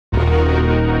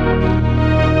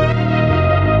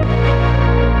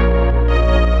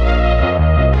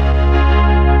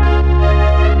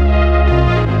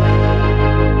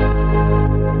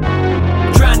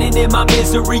my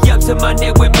misery, up to my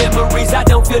neck with memories. I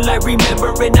don't feel like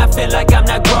remembering, I feel like I'm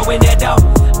not growing at all.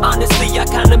 Honestly, I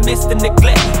kinda miss the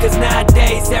neglect, cause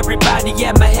nowadays everybody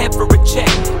at my head for a check.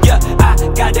 Yeah, I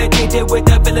got addicted with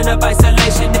the feeling of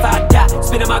isolation. If I die,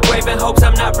 spit in my grave in hopes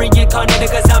I'm not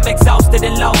reincarnated, cause I'm exhausted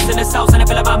and lost in the sauce, and I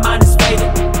feel like my mind is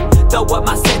fading. Throw up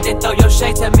my set and throw your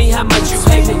shade, tell me how much you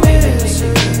hate it.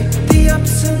 The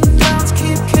ups and downs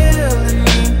keep killing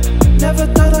me. Never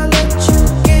thought I'd let you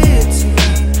get to me.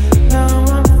 Now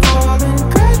I'm falling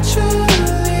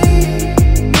gradually.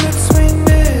 Mood swing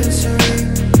misery.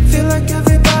 Feel like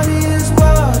everybody is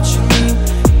watching me.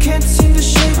 Can't seem to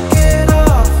shake it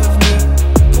off of me.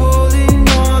 Pulling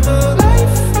all the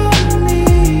life from me.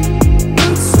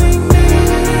 Mood swing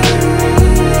misery.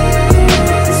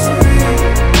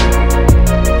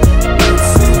 Mood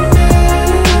swing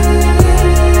misery.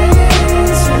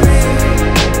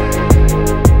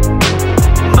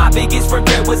 My biggest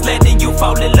regret was letting you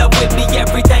fall in love with me.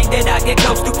 Everything that I get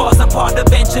close to falls apart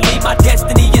eventually. My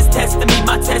destiny is testing me,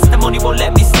 my testimony won't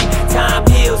let me sleep. Time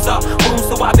heals all wounds,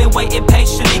 so I've been waiting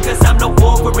patiently, cause I'm no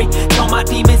Wolverine. Told my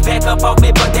demons back up off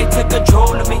me, but they took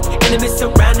control of me. Enemies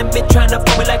surrounding me, trying to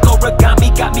fold me like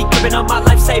origami. Got me gripping on my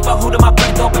lifesaver, holding my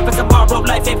breath, hoping for tomorrow.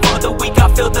 Life ain't for the weak, I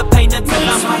feel the pain until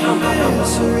I'm hollow.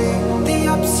 Misery. The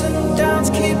ups and downs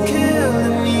keep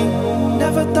killing me.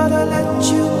 Never thought I'd let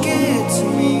you get to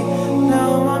me.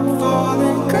 Now I'm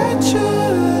falling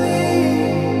gradually.